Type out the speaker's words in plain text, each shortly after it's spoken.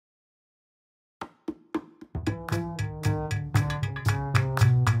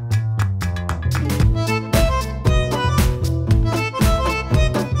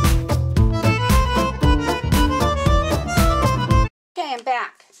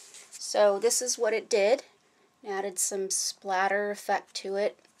So this is what it did. Added some splatter effect to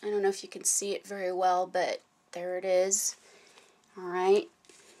it. I don't know if you can see it very well, but there it is. Alright.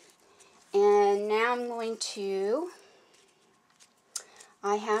 And now I'm going to,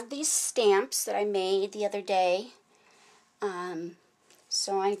 I have these stamps that I made the other day.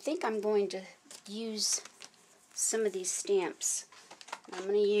 So I think I'm going to use some of these stamps. I'm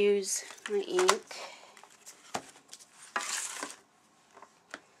going to use my ink.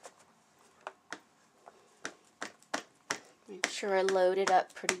 Make sure I load it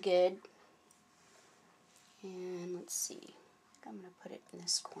up pretty good. And let's see. I'm going to put it in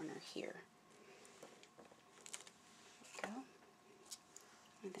this corner here. There we go.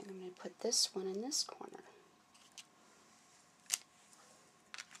 I think I'm going to put this one in this corner.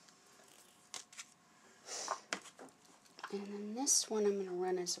 And then this one I'm going to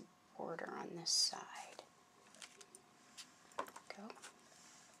run as a border on this side. There we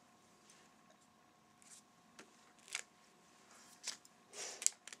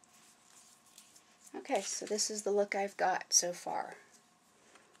go. Okay, so this is the look I've got so far.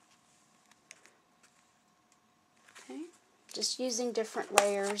 Okay, just using different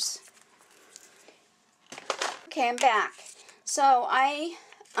layers. Okay, I'm back. So I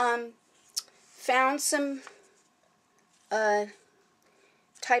found some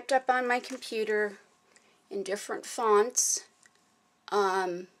typed up on my computer in different fonts.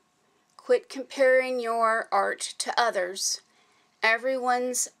 Quit comparing your art to others.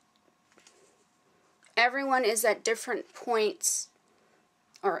 Everyone is at different points,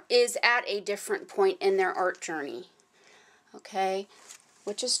 or is at a different point in their art journey. Okay,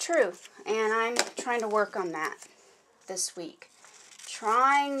 which is true, and I'm trying to work on that this week.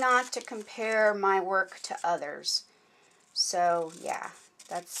 Trying not to compare my work to others. So yeah,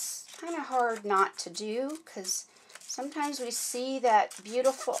 that's kind of hard not to do, because sometimes we see that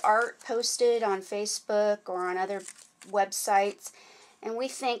beautiful art posted on Facebook or on other websites, and we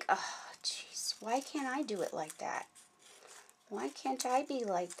think, oh, geez, why can't I do it like that? Why can't I be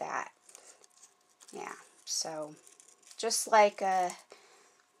like that? Yeah, so just like,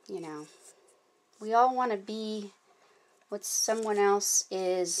 you know, we all want to be what someone else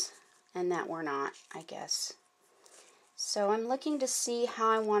is and that we're not, I guess. So I'm looking to see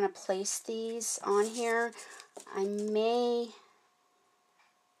how I want to place these on here. I may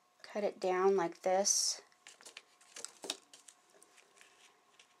cut it down like this,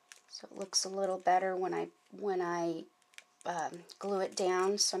 so it looks a little better when I glue it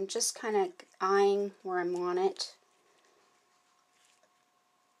down. So I'm just kind of eyeing where I want it.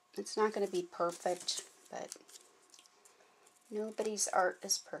 It's not going to be perfect, but nobody's art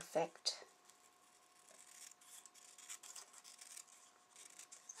is perfect.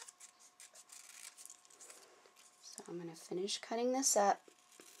 So I'm going to finish cutting this up.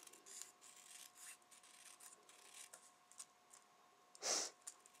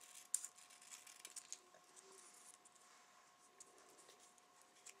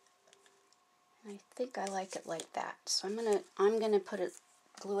 I think I like it like that. So I'm gonna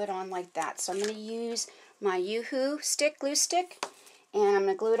glue it on like that. So I'm gonna use my Yoo-Hoo glue stick, and I'm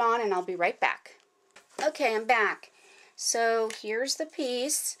gonna glue it on, and I'll be right back. Okay, I'm back. So here's the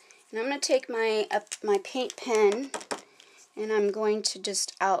piece, and I'm gonna take my my paint pen, and I'm going to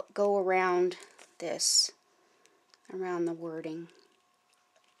just go around this, around the wording.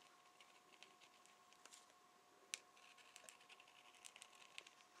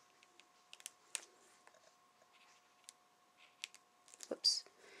 Whoops.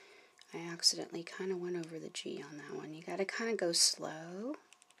 I accidentally kind of went over the G on that one. You got to kind of go slow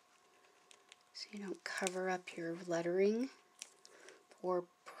so you don't cover up your lettering, or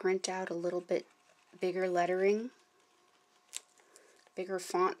print out a little bit bigger lettering, bigger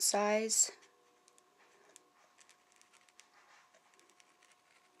font size.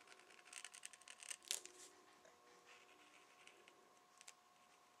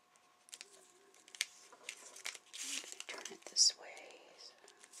 Turn it this way.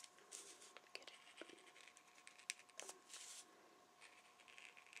 Get it.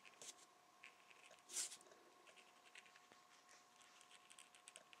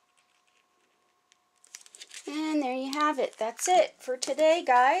 And there you have it. That's it for today,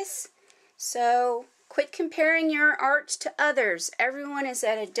 guys. So quit comparing your art to others. Everyone is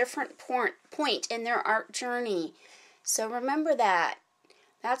at a different point in their art journey. So remember that.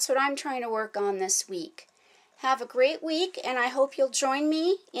 That's what I'm trying to work on this week. Have a great week, and I hope you'll join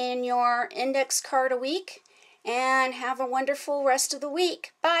me in your index card a week. And have a wonderful rest of the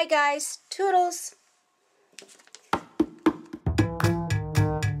week. Bye, guys. Toodles.